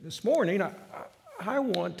This morning, I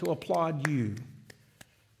want to applaud you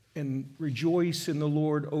and rejoice in the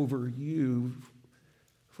Lord over you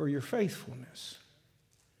for your faithfulness.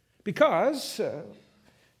 Because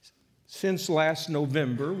since last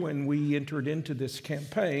November, when we entered into this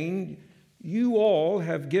campaign, you all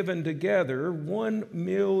have given together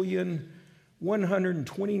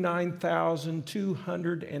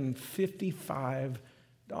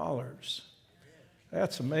 $1,129,255.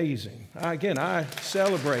 That's amazing. Again, I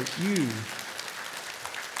celebrate you.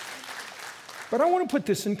 But I want to put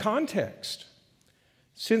this in context.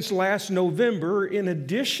 Since last November, in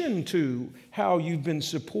addition to how you've been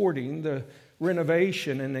supporting the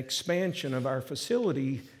renovation and expansion of our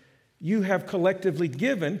facility, you have collectively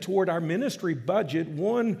given toward our ministry budget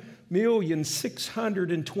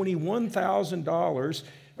 $1,621,000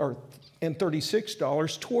 and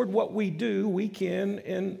 $36 toward what we do week in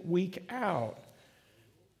and week out.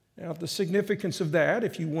 Now, the significance of that,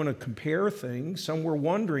 if you want to compare things, some were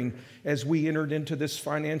wondering as we entered into this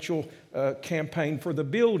financial campaign for the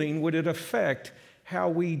building, would it affect how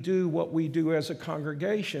we do what we do as a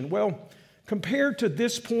congregation? Well, compared to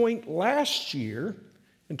this point last year,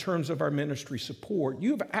 in terms of our ministry support,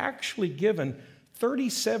 you've actually given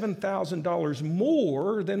 $37,000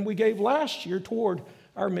 more than we gave last year toward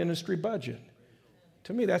our ministry budget.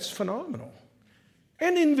 To me, that's phenomenal.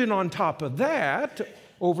 And even on top of that,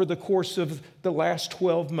 over the course of the last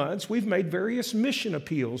 12 months, we've made various mission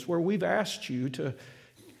appeals where we've asked you to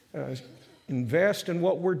invest in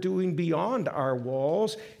what we're doing beyond our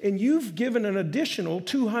walls, and you've given an additional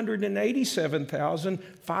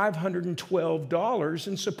 $287,512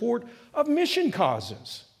 in support of mission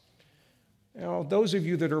causes. Now, those of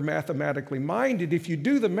you that are mathematically minded, if you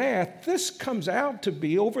do the math, this comes out to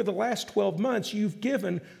be, over the last 12 months, you've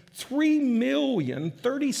given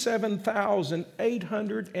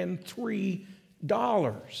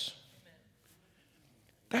 $3,037,803.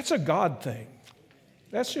 That's a God thing.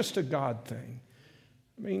 That's just a God thing.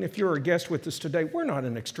 I mean, if you're a guest with us today, we're not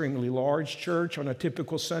an extremely large church. On a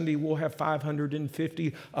typical Sunday, we'll have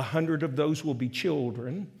 550. 100 of those will be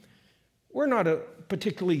children. We're not a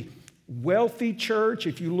particularly wealthy church.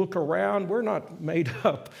 If you look around, we're not made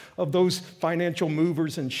up of those financial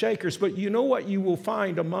movers and shakers. But you know what you will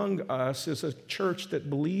find among us is a church that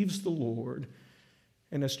believes the Lord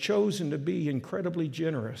and has chosen to be incredibly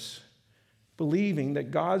generous, believing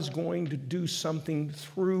that God's going to do something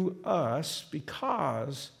through us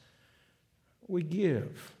because we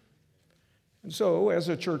give. And so, as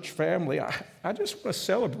a church family, I just want to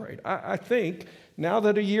celebrate. I think now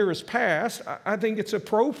that a year has passed, I think it's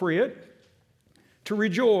appropriate to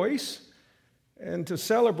rejoice and to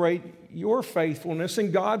celebrate your faithfulness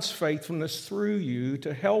and God's faithfulness through you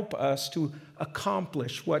to help us to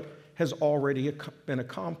accomplish what has already been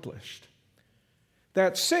accomplished.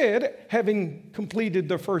 That said, having completed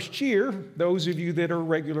the first year, those of you that are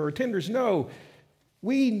regular attenders know,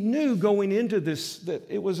 we knew going into this that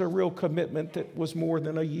it was a real commitment that was more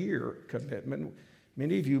than a year commitment.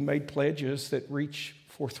 Many of you made pledges that reach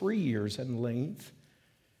for 3 years in length.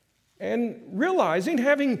 And realizing,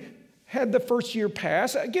 having had the first year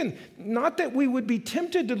pass, again, not that we would be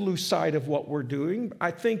tempted to lose sight of what we're doing. I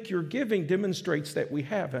think your giving demonstrates that we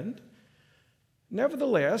haven't.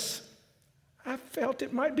 Nevertheless, I felt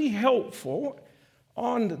it might be helpful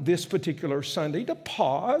on this particular Sunday to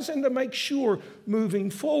pause and to make sure moving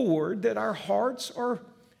forward that our hearts are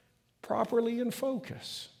properly in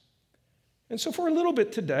focus. And so for a little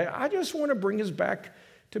bit today, I just want to bring us back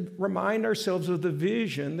to remind ourselves of the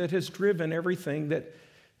vision that has driven everything that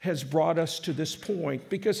has brought us to this point.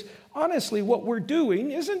 Because honestly, what we're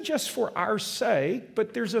doing isn't just for our sake,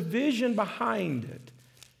 but there's a vision behind it.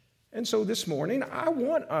 And so this morning, I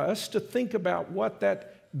want us to think about what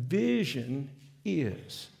that vision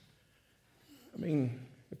is. I mean,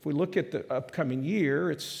 if we look at the upcoming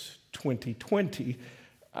year, it's 2020.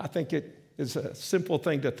 I think it is a simple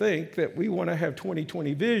thing to think that we want to have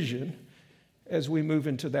 2020 vision as we move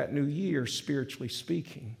into that new year, spiritually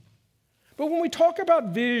speaking. But when we talk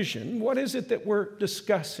about vision, what is it that we're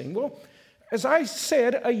discussing? Well, as I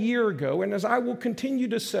said a year ago, and as I will continue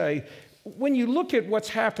to say, when you look at what's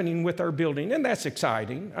happening with our building, and that's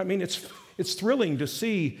exciting. I mean, it's thrilling to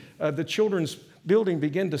see the children's building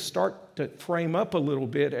begin to start to frame up a little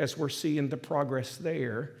bit as we're seeing the progress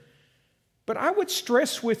there. But I would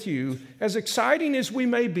stress with you, as exciting as we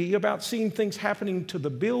may be about seeing things happening to the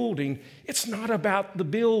building, it's not about the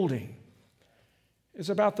building. It's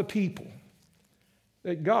about the people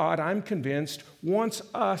that God, I'm convinced, wants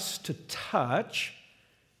us to touch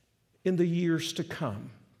in the years to come.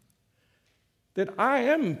 that I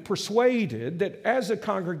am persuaded that as a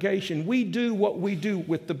congregation, we do what we do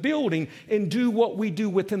with the building and do what we do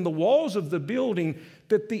within the walls of the building,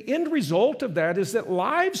 that the end result of that is that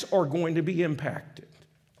lives are going to be impacted.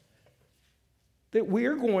 That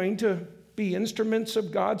we're going to be instruments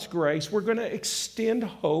of God's grace. We're going to extend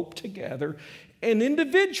hope together. And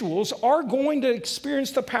individuals are going to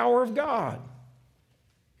experience the power of God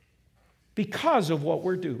because of what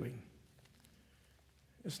we're doing.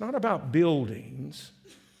 It's not about buildings.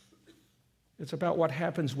 It's about what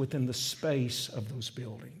happens within the space of those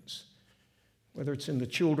buildings. Whether it's in the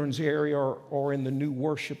children's area or in the new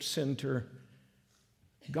worship center,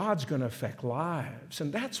 God's going to affect lives.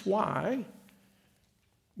 And that's why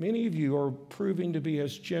many of you are proving to be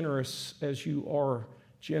as generous as you are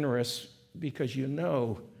generous, because you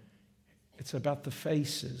know it's about the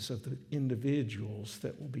faces of the individuals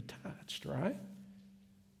that will be touched, right?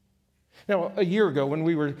 Now, a year ago, when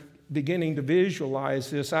we were beginning to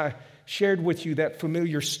visualize this, I shared with you that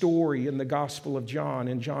familiar story in the Gospel of John,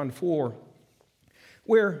 in John 4,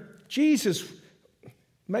 where Jesus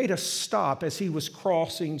made a stop as he was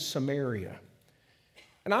crossing Samaria.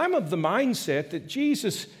 And I'm of the mindset that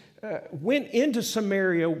Jesus went into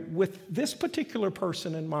Samaria with this particular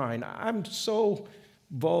person in mind. I'm so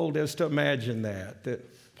bold as to imagine that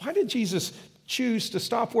why did Jesus choose to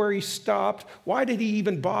stop where he stopped? Why did he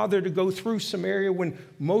even bother to go through Samaria when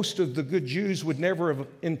most of the good Jews would never have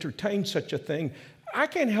entertained such a thing? I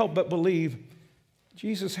can't help but believe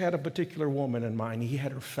Jesus had a particular woman in mind. He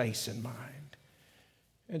had her face in mind.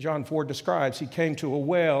 And John 4 describes he came to a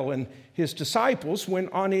well, and his disciples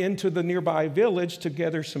went on into the nearby village to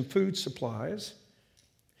gather some food supplies.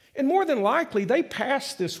 And more than likely, they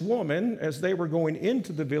passed this woman as they were going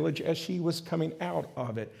into the village as she was coming out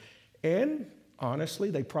of it. And honestly,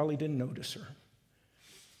 they probably didn't notice her.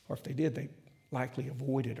 Or if they did, they likely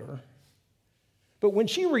avoided her. But when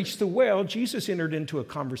she reached the well, Jesus entered into a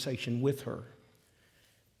conversation with her.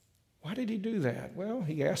 Why did he do that? Well,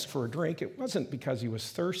 he asked for a drink. It wasn't because he was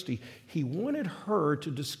thirsty. He wanted her to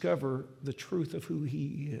discover the truth of who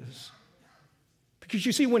he is. Because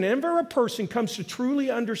you see, whenever a person comes to truly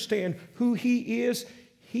understand who he is,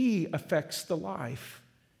 he affects the life.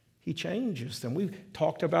 He changes them. We've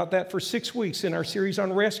talked about that for 6 weeks in our series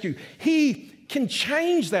on rescue. He can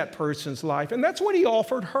change that person's life, and that's what he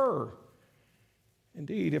offered her.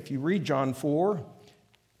 Indeed, if you read John 4,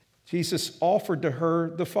 Jesus offered to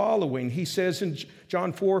her the following. He says in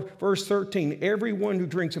John 4, verse 13, "Everyone who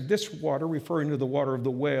drinks of this water," referring to the water of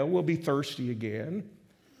the well, "will be thirsty again.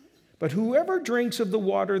 But whoever drinks of the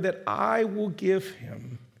water that I will give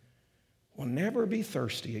him will never be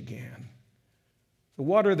thirsty again. The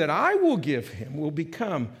water that I will give him will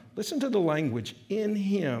become," listen to the language, "in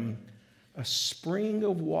him a spring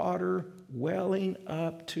of water welling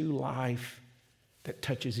up to life that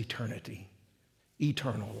touches eternity."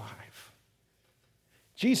 Eternal life.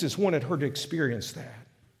 Jesus wanted her to experience that.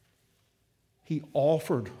 He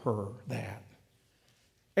offered her that.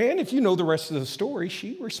 And if you know the rest of the story,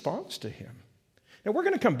 she responds to him. Now, we're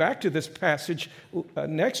going to come back to this passage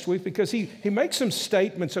next week because he makes some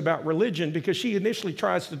statements about religion because she initially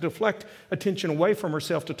tries to deflect attention away from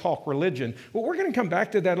herself to talk religion. Well, we're going to come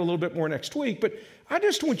back to that a little bit more next week. But I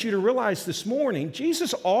just want you to realize this morning,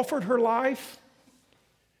 Jesus offered her life,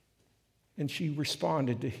 and she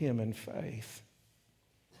responded to him in faith.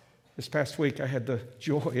 This past week, I had the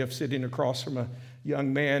joy of sitting across from a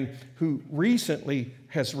young man who recently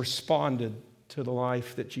has responded to the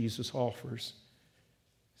life that Jesus offers.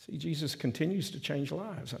 See, Jesus continues to change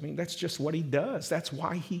lives. I mean, that's just what he does. That's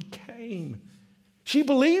why he came. She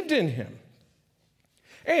believed in him.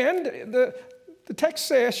 And the text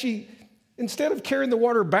says she, instead of carrying the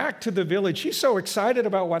water back to the village, she's so excited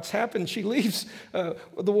about what's happened, she leaves the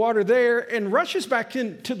water there and rushes back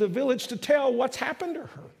into the village to tell what's happened to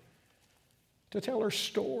her, to tell her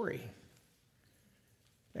story.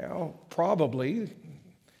 Now, probably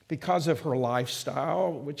because of her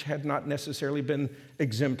lifestyle, which had not necessarily been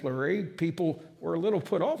exemplary, people were a little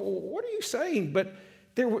put off. Well, what are you saying? But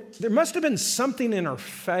there must have been something in her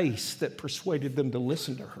face that persuaded them to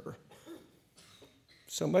listen to her.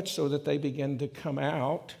 So much so that they began to come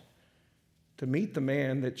out to meet the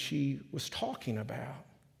man that she was talking about.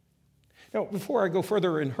 Now, before I go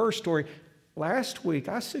further in her story, last week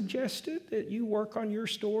I suggested that you work on your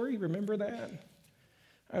story. Remember that?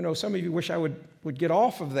 I know some of you wish I would get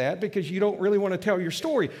off of that because you don't really want to tell your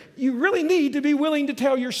story. You really need to be willing to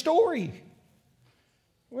tell your story.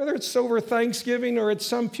 Whether it's over Thanksgiving or at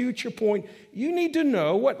some future point, you need to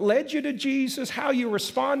know what led you to Jesus, how you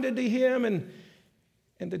responded to him, and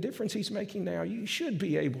the difference he's making now. You should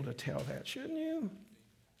be able to tell that, shouldn't you?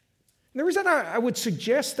 And the reason I would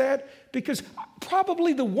suggest that, because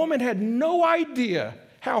probably the woman had no idea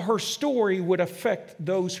how her story would affect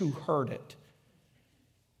those who heard it.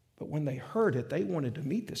 But when they heard it, they wanted to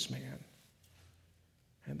meet this man.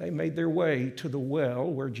 And they made their way to the well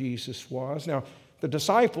where Jesus was. Now, the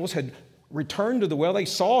disciples had returned to the well. They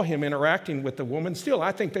saw him interacting with the woman. Still,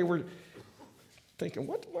 I think they were thinking,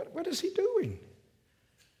 what is he doing?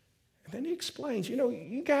 And then he explains,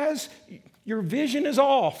 you guys, your vision is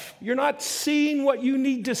off. You're not seeing what you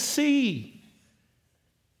need to see.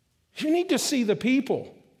 You need to see the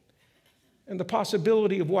people and the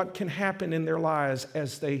possibility of what can happen in their lives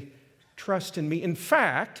as they trust in me. In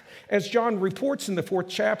fact, as John reports in the 4th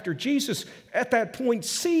chapter, Jesus at that point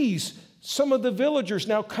sees some of the villagers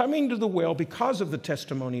now coming to the well because of the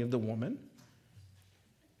testimony of the woman.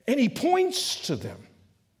 And he points to them,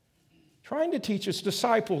 trying to teach his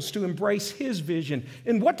disciples to embrace his vision.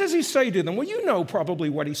 And what does he say to them? Well, you know probably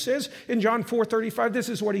what he says. In John 4:35, this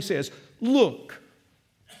is what he says. Look,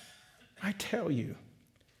 I tell you,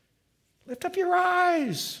 lift up your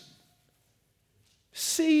eyes.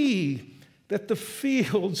 See that the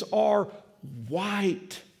fields are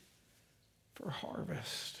white for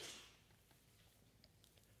harvest.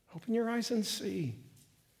 Open your eyes and see.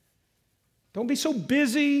 Don't be so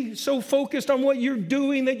busy, so focused on what you're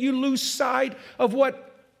doing that you lose sight of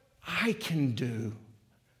what I can do.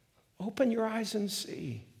 Open your eyes and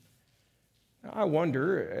see. Now, I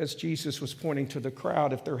wonder, as Jesus was pointing to the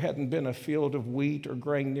crowd, if there hadn't been a field of wheat or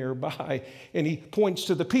grain nearby. And he points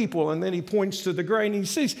to the people, and then he points to the grain. And he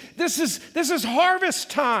says, this is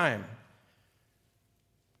harvest time.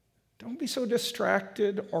 Don't be so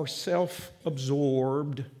distracted or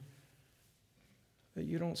self-absorbed that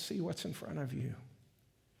you don't see what's in front of you.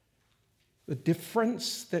 The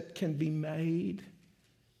difference that can be made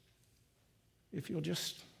if you'll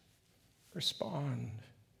just respond.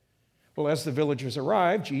 Well, as the villagers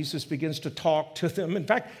arrive, Jesus begins to talk to them. In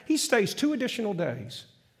fact, he stays 2 additional days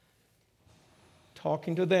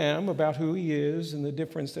talking to them about who he is and the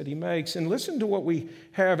difference that he makes. And listen to what we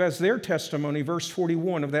have as their testimony, verse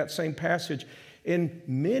 41 of that same passage. And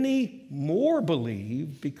many more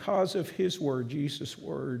believed because of his word, Jesus'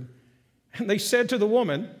 word. And they said to the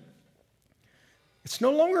woman, it's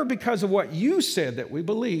no longer because of what you said that we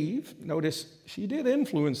believe. Notice, she did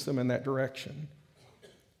influence them in that direction.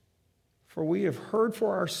 For we have heard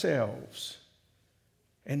for ourselves,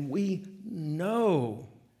 and we know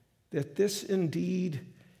that this indeed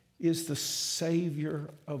is the Savior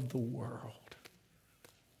of the world.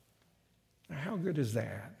 Now, how good is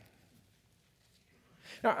that?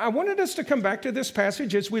 Now, I wanted us to come back to this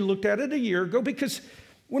passage as we looked at it a year ago, because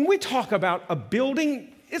when we talk about a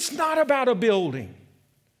building, it's not about a building.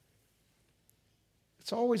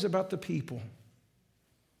 It's always about the people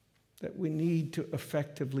that we need to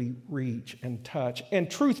effectively reach and touch. And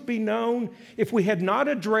truth be known, if we had not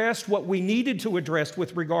addressed what we needed to address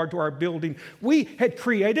with regard to our building, we had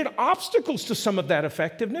created obstacles to some of that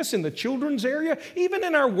effectiveness in the children's area, even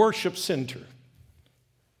in our worship center.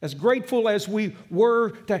 As grateful as we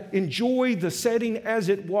were to enjoy the setting as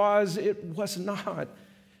it was not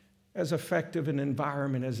as effective an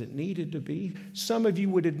environment as it needed to be. Some of you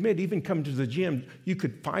would admit, even come to the gym, you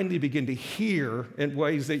could finally begin to hear in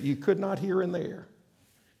ways that you could not hear in there.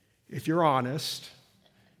 If you're honest,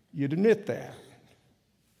 you'd admit that.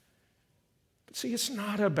 But see, it's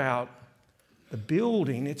not about the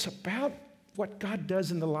building. It's about what God does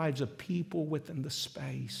in the lives of people within the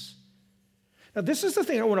space. Now, this is the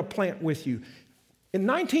thing I want to plant with you. In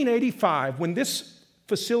 1985, when this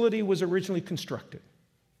facility was originally constructed,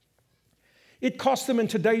 it cost them in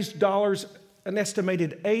today's dollars an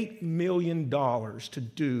estimated $8 million to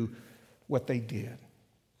do what they did.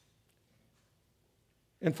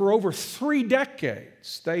 And for over 3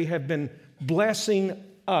 decades, they have been blessing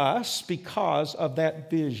us because of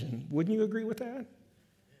that vision. Wouldn't you agree with that?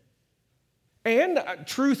 And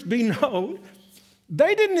truth be known,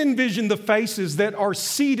 they didn't envision the faces that are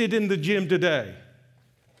seated in the gym today.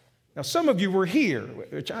 Now, some of you were here,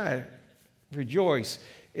 which I rejoice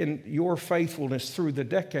in your faithfulness through the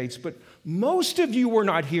decades, but most of you were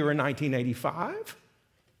not here in 1985.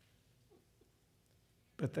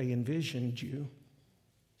 But they envisioned you.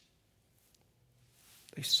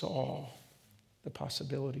 They saw the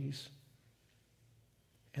possibilities.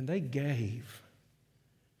 And they gave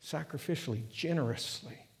sacrificially,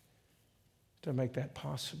 generously to make that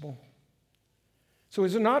possible. So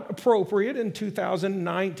is it not appropriate in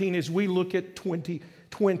 2019 as we look at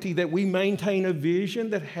 2020 that we maintain a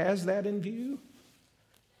vision that has that in view?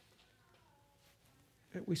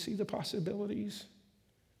 That we see the possibilities?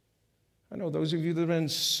 I know those of you that have been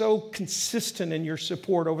so consistent in your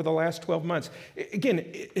support over the last 12 months. Again,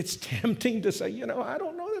 it's tempting to say, I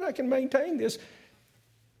don't know that I can maintain this.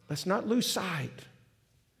 Let's not lose sight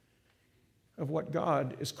of what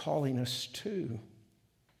God is calling us to.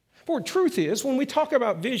 For truth is, when we talk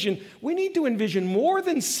about vision, we need to envision more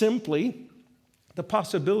than simply the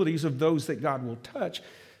possibilities of those that God will touch.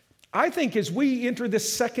 I think as we enter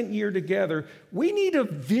this second year together, we need a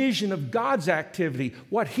vision of God's activity,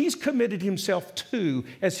 what He's committed Himself to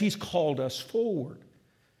as He's called us forward.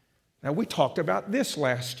 Now, we talked about this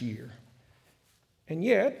last year. And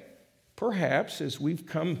yet, perhaps as we've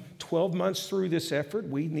come 12 months through this effort,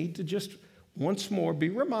 we need to just once more be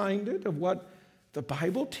reminded of what the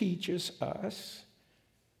Bible teaches us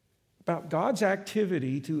about God's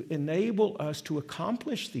activity to enable us to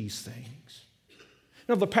accomplish these things.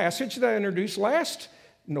 Now, the passage that I introduced last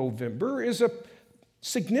November is a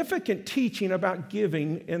significant teaching about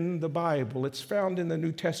giving in the Bible. It's found in the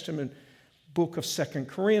New Testament book of 2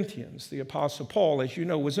 Corinthians. The Apostle Paul, as you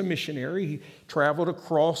know, was a missionary. He traveled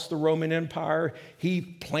across the Roman Empire. He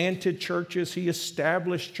planted churches. He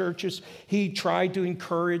established churches. He tried to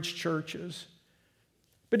encourage churches.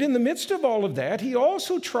 But in the midst of all of that, he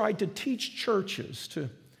also tried to teach churches to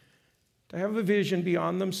have a vision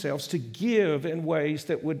beyond themselves, to give in ways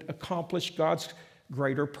that would accomplish God's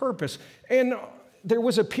greater purpose. And there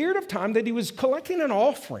was a period of time that he was collecting an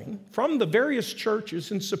offering from the various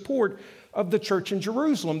churches in support of the church in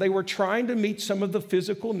Jerusalem. They were trying to meet some of the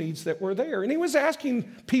physical needs that were there. And he was asking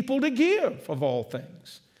people to give, of all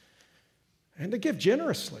things, and to give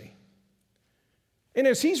generously. And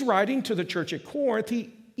as he's writing to the church at Corinth,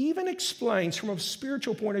 he even explains from a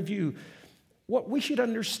spiritual point of view what we should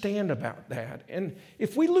understand about that. And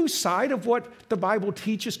if we lose sight of what the Bible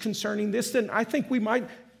teaches concerning this, then I think we might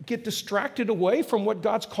get distracted away from what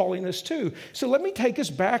God's calling us to. So let me take us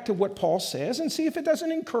back to what Paul says and see if it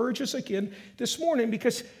doesn't encourage us again this morning,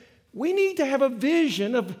 because we need to have a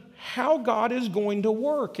vision of how God is going to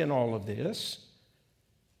work in all of this.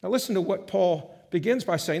 Now listen to what Paul begins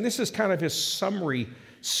by saying. This is kind of his summary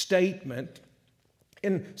statement.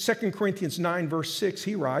 In 2 Corinthians 9, verse 6,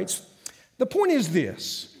 he writes, "The point is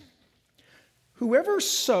this: whoever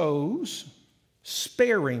sows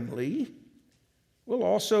sparingly will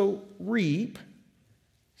also reap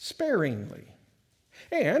sparingly.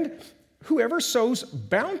 And whoever sows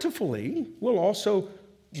bountifully will also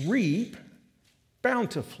reap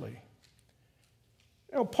bountifully."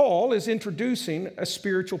 Now, Paul is introducing a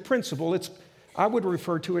spiritual principle. I would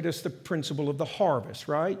refer to it as the principle of the harvest,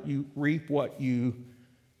 right? You reap what you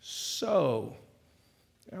sow.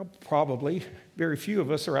 Now, probably very few of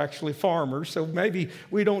us are actually farmers, so maybe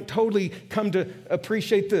we don't totally come to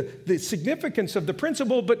appreciate the significance of the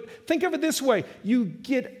principle, but think of it this way: you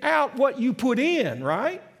get out what you put in,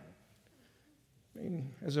 right? I mean,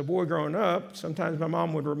 as a boy growing up, sometimes my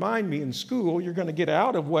mom would remind me in school, you're going to get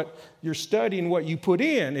out of what you're studying, what you put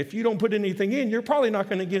in. If you don't put anything in, you're probably not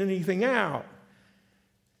going to get anything out.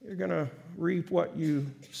 You're going to reap what you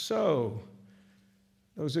sow.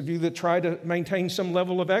 Those of you that try to maintain some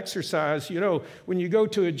level of exercise, when you go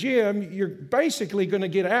to a gym, you're basically going to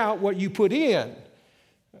get out what you put in.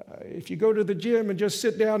 If you go to the gym and just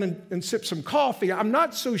sit down and sip some coffee, I'm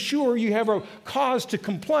not so sure you have a cause to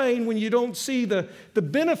complain when you don't see the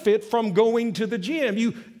benefit from going to the gym.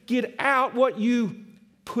 You get out what you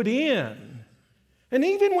put in. And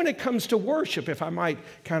even when it comes to worship, if I might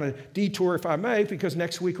kind of detour if I may, because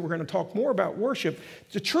next week we're going to talk more about worship.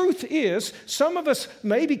 The truth is, some of us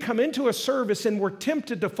maybe come into a service and we're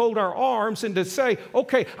tempted to fold our arms and to say,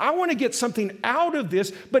 okay, I want to get something out of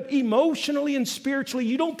this, but emotionally and spiritually,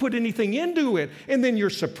 you don't put anything into it. And then you're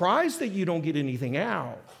surprised that you don't get anything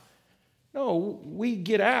out. No, we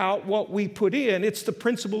get out what we put in. It's the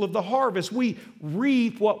principle of the harvest. We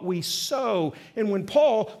reap what we sow. And when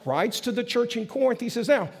Paul writes to the church in Corinth, he says,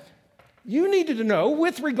 now, you needed to know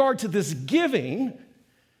with regard to this giving,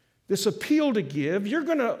 this appeal to give, you're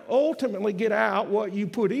going to ultimately get out what you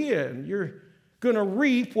put in. You're going to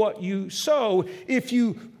reap what you sow. If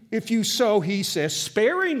you sow, he says,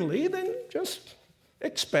 sparingly, then just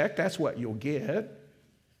expect that's what you'll get.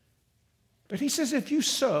 But he says, if you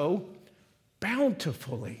sow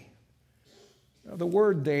bountifully. Now, the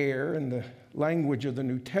word there in the language of the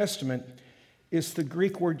New Testament is the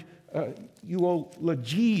Greek word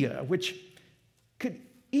eulogia, which could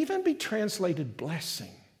even be translated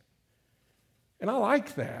blessing. And I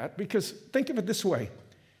like that because think of it this way.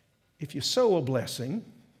 If you sow a blessing,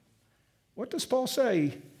 what does Paul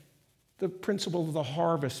say the principle of the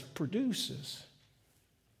harvest produces?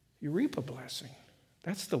 You reap a blessing.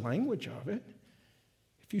 That's the language of it.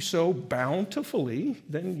 If you sow bountifully,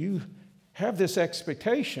 then you have this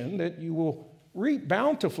expectation that you will reap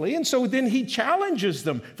bountifully. And so then he challenges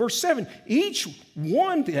them. Verse 7, each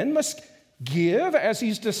one then must give as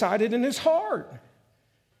he's decided in his heart.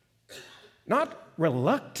 Not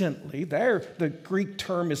reluctantly. There, the Greek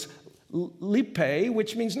term is lipe,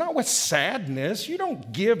 which means not with sadness. You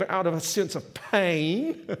don't give out of a sense of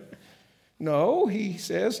pain. No, he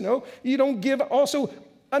says, no. You don't give also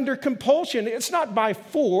under compulsion. It's not by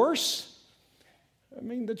force. I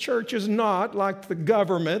mean, the church is not like the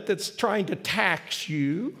government that's trying to tax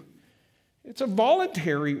you. It's a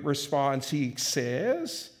voluntary response, he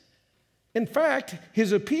says. In fact,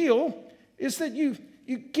 his appeal is that you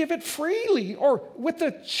give it freely or with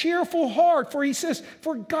a cheerful heart. For he says,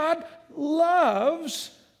 for God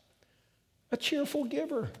loves a cheerful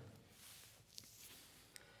giver.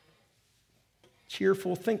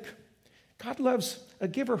 Cheerful, think, God loves a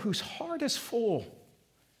giver whose heart is full.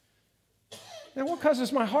 Now, what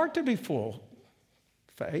causes my heart to be full?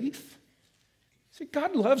 Faith. See,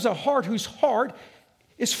 God loves a heart whose heart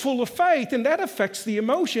is full of faith, and that affects the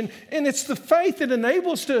emotion, and it's the faith that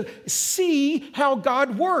enables to see how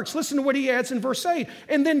God works. Listen to what he adds in verse 8.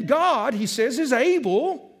 And then God, he says, is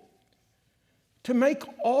able to make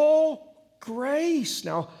all grace.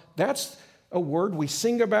 Now, that's a word we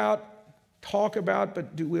sing about, talk about,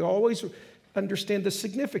 but do we always understand the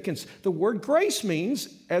significance? The word grace means,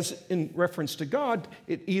 as in reference to God,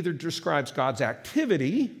 it either describes God's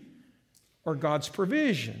activity or God's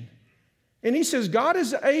provision. And he says God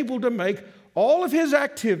is able to make all of his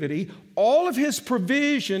activity, all of his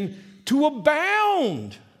provision to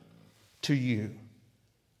abound to you,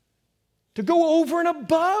 to go over and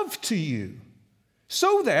above to you,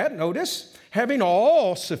 so that, notice, having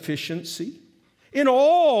all sufficiency in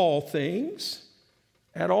all things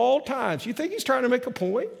at all times. You think he's trying to make a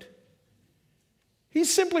point? He's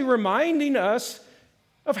simply reminding us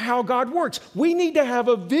of how God works. We need to have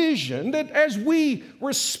a vision that as we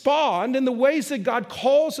respond in the ways that God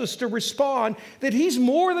calls us to respond, that he's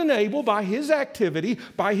more than able by his activity,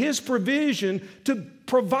 by his provision, to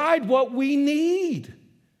provide what we need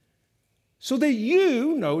so that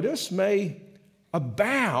you, notice, may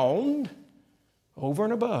abound over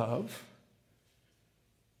and above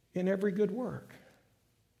in every good work.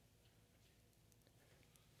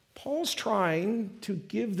 Paul's trying to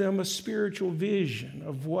give them a spiritual vision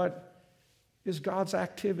of what is God's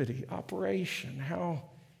activity, operation, how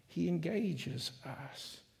he engages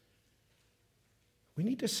us. We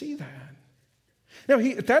need to see that. Now,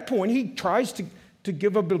 at that point, he tries to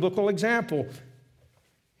give a biblical example.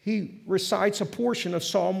 He recites a portion of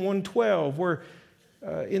Psalm 112, where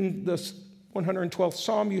in the 112th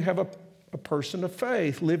Psalm, you have a person of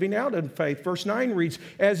faith living out in faith. Verse 9 reads,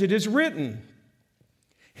 as it is written,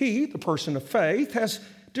 he, the person of faith, has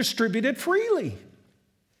distributed freely.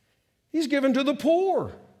 He's given to the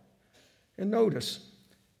poor. And notice,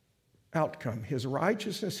 outcome, his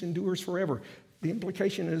righteousness endures forever. The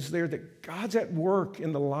implication is there that God's at work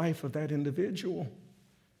in the life of that individual.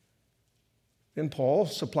 Then Paul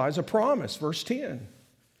supplies a promise, verse 10.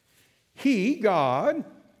 He, God,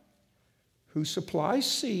 who supplies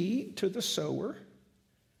seed to the sower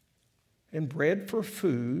and bread for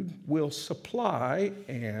food, will supply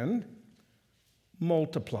and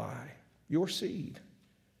multiply your seed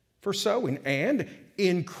for sowing and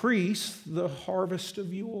increase the harvest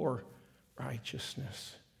of your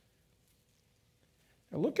righteousness.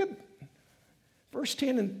 Now look at verse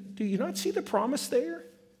 10, and do you not see the promise there?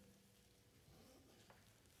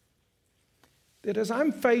 That as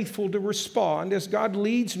I'm faithful to respond, as God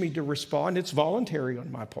leads me to respond, it's voluntary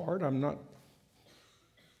on my part. I'm not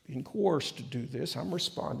being coerced to do this. I'm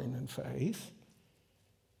responding in faith.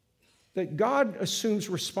 That God assumes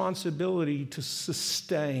responsibility to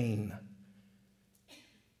sustain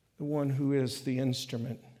the one who is the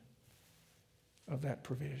instrument of that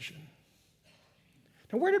provision.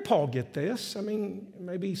 Now, where did Paul get this? I mean,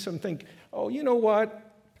 maybe some think, oh, you know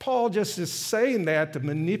what? Paul just is saying that to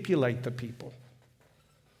manipulate the people.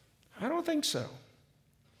 I don't think so.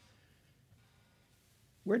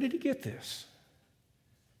 Where did he get this?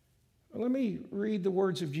 Well, let me read the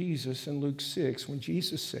words of Jesus in Luke 6 when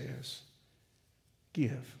Jesus says,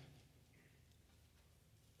 give,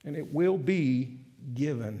 and it will be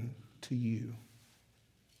given to you.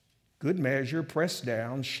 Good measure, pressed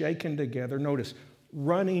down, shaken together. Notice,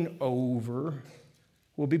 running over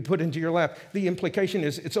will be put into your lap. The implication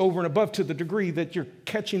is it's over and above to the degree that you're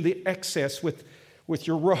catching the excess with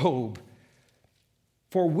your robe.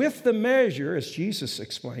 For with the measure, as Jesus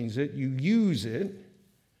explains it, you use it,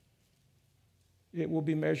 it will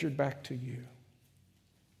be measured back to you.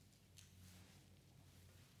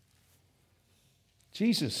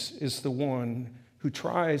 Jesus is the one who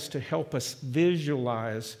tries to help us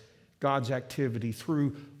visualize God's activity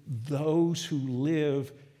through those who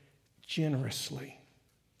live generously.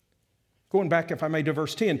 Going back, if I may, to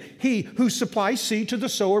verse 10. He who supplies seed to the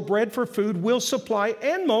sower, bread for food, will supply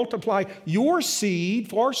and multiply your seed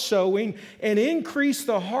for sowing and increase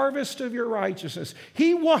the harvest of your righteousness.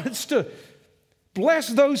 He wants to bless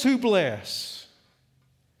those who bless.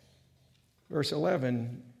 Verse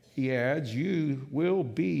 11, he adds, you will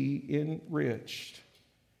be enriched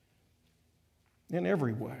in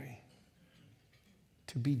every way.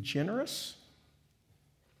 To be generous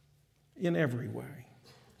in every way,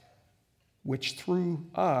 which through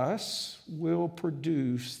us will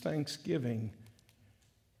produce thanksgiving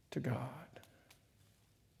to God.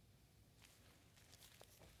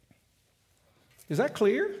 Is that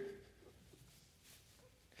clear?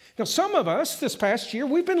 Now, some of us this past year,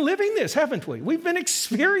 we've been living this, haven't we? We've been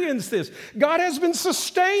experiencing this. God has been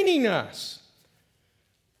sustaining us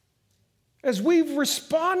as we've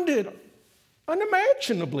responded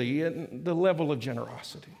unimaginably in the level of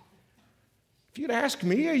generosity. If you'd asked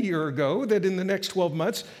me a year ago that in the next 12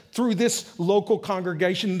 months, through this local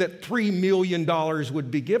congregation, that $3 million would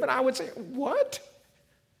be given, I would say, what?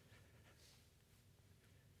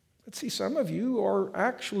 But see, some of you are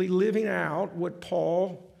actually living out what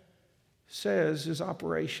Paul says is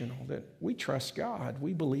operational, that we trust God,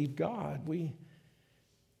 we believe God, we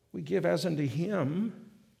give as unto Him,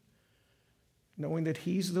 knowing that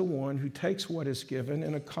He's the one who takes what is given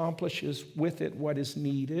and accomplishes with it what is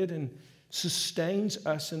needed and sustains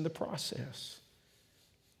us in the process.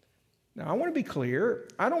 Now, I want to be clear.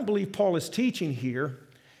 I don't believe Paul is teaching here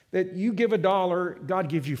that you give $1, God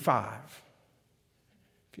gives you 5.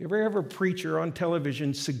 If you ever have a preacher on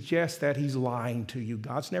television suggest that, he's lying to you.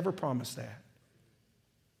 God's never promised that.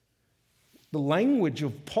 The language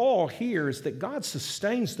of Paul here is that God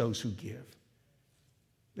sustains those who give.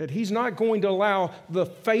 That He's not going to allow the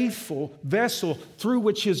faithful vessel through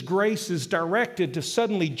which His grace is directed to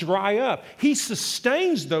suddenly dry up. He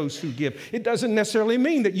sustains those who give. It doesn't necessarily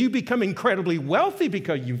mean that you become incredibly wealthy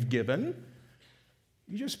because you've given.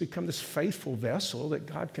 You just become this faithful vessel that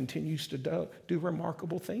God continues to do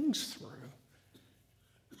remarkable things through.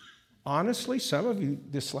 Honestly, some of you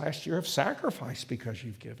this last year have sacrificed because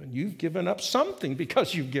you've given. You've given up something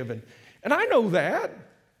because you've given. And I know that.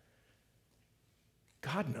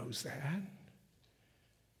 God knows that.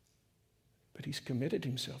 But He's committed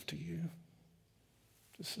Himself to you,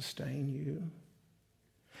 to sustain you.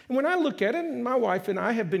 And when I look at it, and my wife and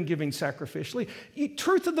I have been giving sacrificially, the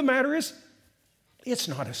truth of the matter is, it's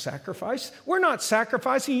not a sacrifice. We're not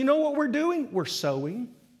sacrificing. You know what we're doing? We're sowing.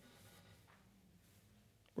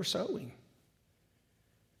 We're sowing.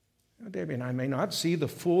 Now, Debbie and I may not see the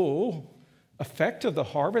full effect of the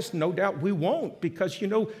harvest. No doubt we won't, because,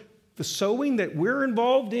 the sowing that we're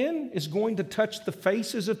involved in is going to touch the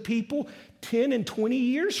faces of people 10 and 20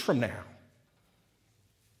 years from now.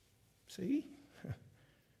 See?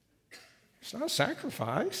 It's not a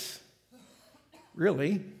sacrifice,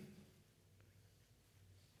 really.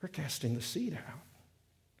 We're casting the seed out,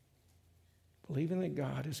 believing that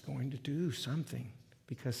God is going to do something,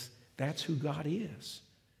 because that's who God is.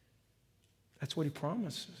 That's what He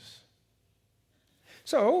promises.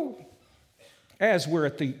 So, as we're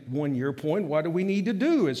at the 1-year point, what do we need to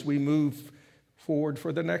do as we move forward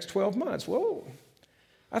for the next 12 months? Well,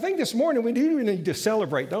 I think this morning we need to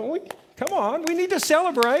celebrate, don't we? Come on, we need to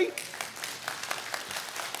celebrate.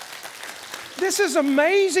 This is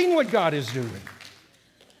amazing what God is doing.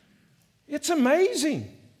 It's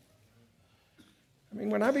amazing. I mean,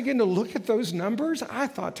 when I begin to look at those numbers, I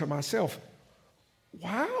thought to myself,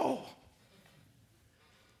 wow,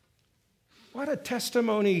 what a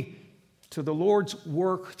testimony to the Lord's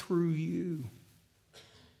work through you.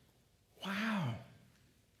 Wow.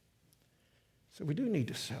 So we do need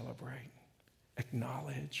to celebrate,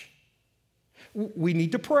 acknowledge. We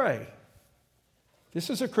need to pray. This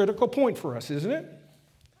is a critical point for us, isn't it?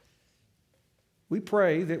 We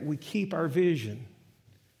pray that we keep our vision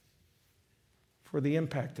for the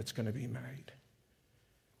impact that's going to be made.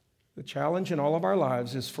 The challenge in all of our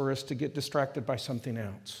lives is for us to get distracted by something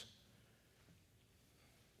else.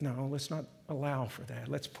 No, let's not allow for that.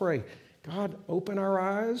 Let's pray. God, open our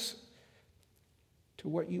eyes to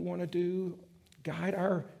what you want to do. Guide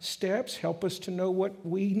our steps. Help us to know what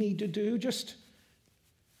we need to do. Just,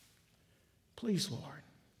 please, Lord.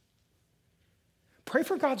 Pray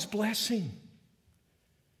for God's blessing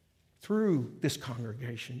through this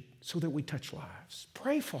congregation so that we touch lives.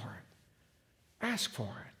 Pray for it. Ask for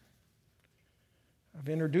it. I've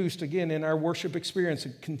introduced, again, in our worship experience, a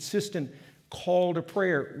consistent call to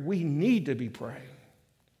prayer. We need to be praying.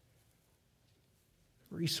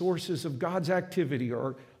 resources of God's activity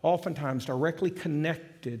are oftentimes directly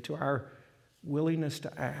connected to our willingness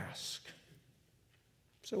to ask.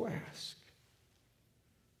 So ask.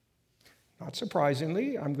 Not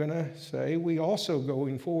surprisingly, I'm going to say we also,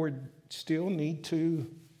 going forward, still need to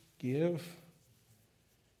give.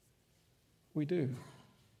 We do.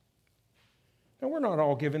 Now, we're not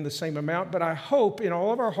all given the same amount, but I hope in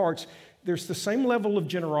all of our hearts there's the same level of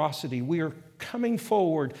generosity. We are coming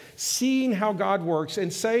forward, seeing how God works,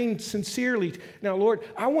 and saying sincerely, now, Lord,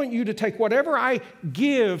 I want you to take whatever I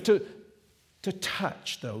give to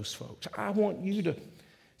touch those folks. I want you to.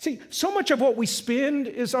 See, so much of what we spend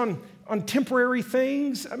is on temporary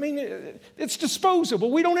things. I mean, it's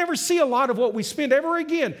disposable. We don't ever see a lot of what we spend ever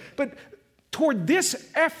again. But toward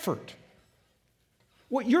this effort,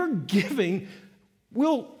 what you're giving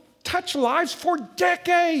will touch lives for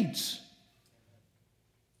decades.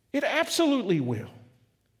 It absolutely will.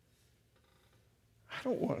 I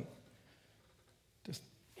don't want to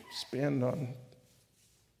spend on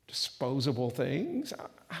disposable things.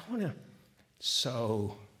 I want to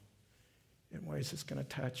sow in ways that's going to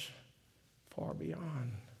touch far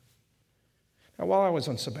beyond. Now, while I was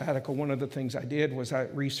on sabbatical, one of the things I did was I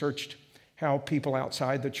researched how people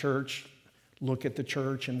outside the church look at the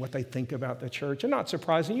church and what they think about the church. And not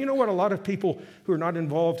surprising, you know what a lot of people who are not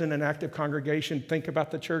involved in an active congregation think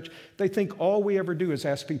about the church? They think all we ever do is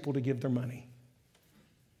ask people to give their money.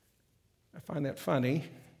 I find that funny.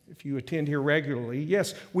 If you attend here regularly,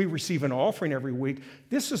 yes, we receive an offering every week.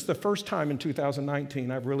 This is the first time in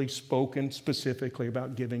 2019 I've really spoken specifically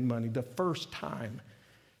about giving money. The first time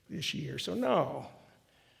this year. So no,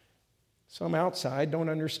 some outside don't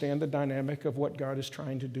understand the dynamic of what God is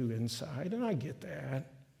trying to do inside, and I get that.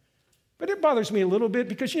 But it bothers me a little bit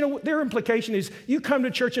because, you know, their implication is you come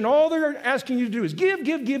to church and all they're asking you to do is give,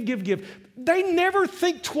 give, give, give, give. They never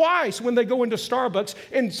think twice when they go into Starbucks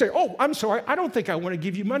and say, oh, I'm sorry, I don't think I want to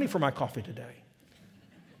give you money for my coffee today.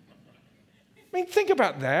 I mean, think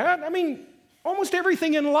about that. I mean, almost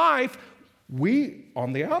everything in life, we,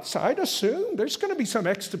 on the outside, assume there's going to be some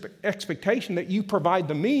expectation that you provide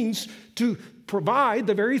the means to provide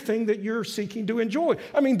the very thing that you're seeking to enjoy.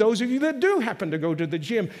 I mean, those of you that do happen to go to the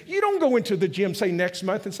gym, you don't go into the gym, say, next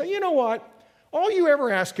month and say, you know what? All you ever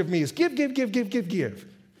ask of me is give, give, give, give, give, give.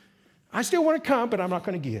 I still want to come, but I'm not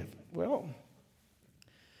going to give. Well,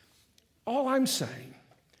 all I'm saying,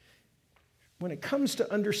 when it comes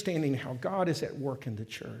to understanding how God is at work in the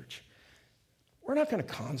church, we're not going to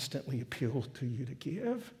constantly appeal to you to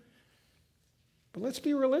give. But let's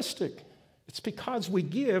be realistic. It's because we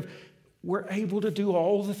give, we're able to do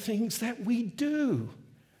all the things that we do.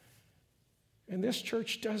 And this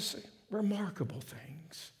church does remarkable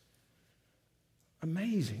things,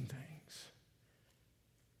 amazing things,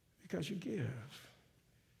 because you give.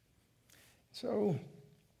 So,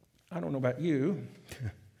 I don't know about you.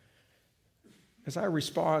 As I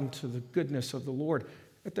respond to the goodness of the Lord,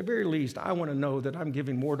 at the very least, I want to know that I'm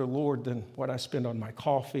giving more to the Lord than what I spend on my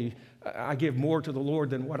coffee. I give more to the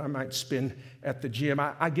Lord than what I might spend at the gym.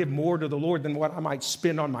 I give more to the Lord than what I might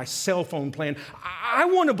spend on my cell phone plan. I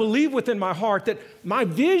want to believe within my heart that my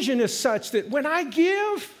vision is such that when I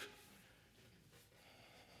give,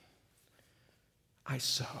 I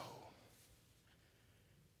sow.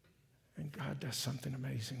 And God does something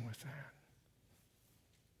amazing with that.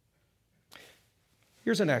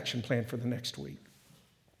 Here's an action plan for the next week.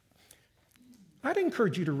 I'd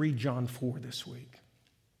encourage you to read John 4 this week.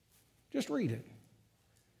 Just read it.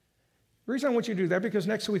 The reason I want you to do that, because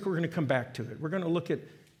next week we're going to come back to it. We're going to look at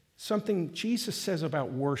something Jesus says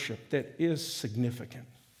about worship that is significant.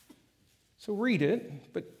 So read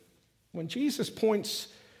it, but when Jesus points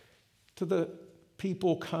to the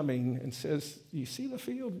people coming and says, you see the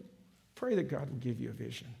field? Pray that God will give you a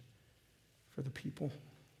vision for the people.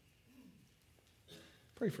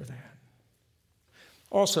 Pray for that.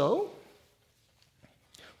 Also,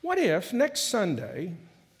 what if next Sunday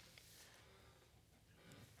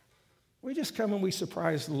we just come and we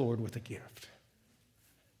surprise the Lord with a gift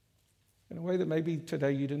in a way that maybe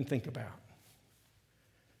today you didn't think about?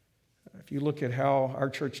 If you look at how our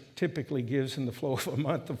church typically gives in the flow of a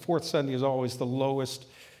month, the fourth Sunday is always the lowest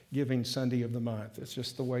giving Sunday of the month. It's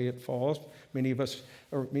just the way it falls. Many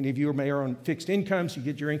of you may are on fixed incomes. You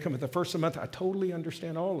get your income at the first of the month. I totally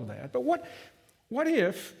understand all of that. But what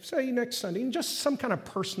if, say next Sunday, in just some kind of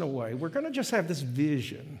personal way, we're going to just have this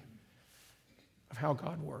vision of how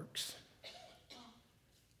God works.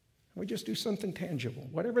 We just do something tangible.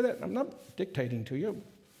 Whatever that, I'm not dictating to you.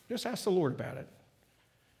 Just ask the Lord about it.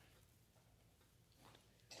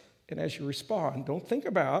 And as you respond, don't think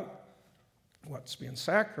about what's being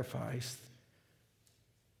sacrificed.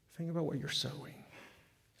 Think about what you're sowing.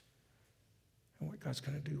 and what God's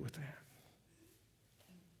going to do with that.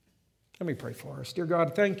 Let me pray for us. Dear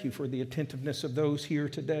God, thank you for the attentiveness of those here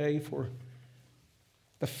today, for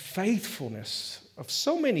the faithfulness of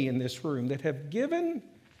so many in this room that have given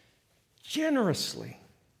generously.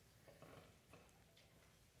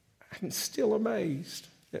 I'm still amazed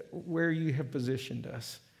at where you have positioned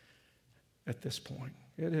us at this point.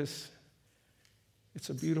 It's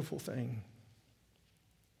a beautiful thing.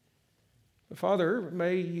 But Father,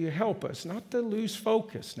 may you help us not to lose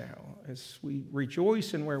focus now as we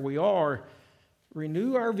rejoice in where we are.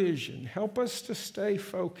 Renew our vision. Help us to stay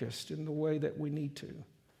focused in the way that we need to.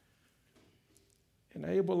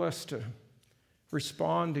 Enable us to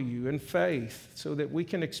respond to you in faith so that we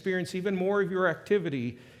can experience even more of your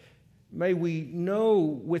activity. May we know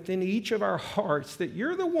within each of our hearts that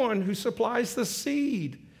you're the one who supplies the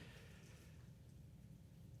seed.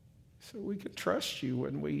 So we can trust you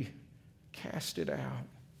when we cast it out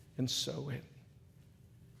and sow it.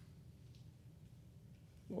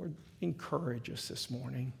 Lord, encourage us this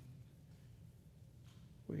morning.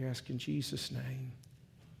 We ask in Jesus' name,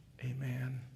 amen.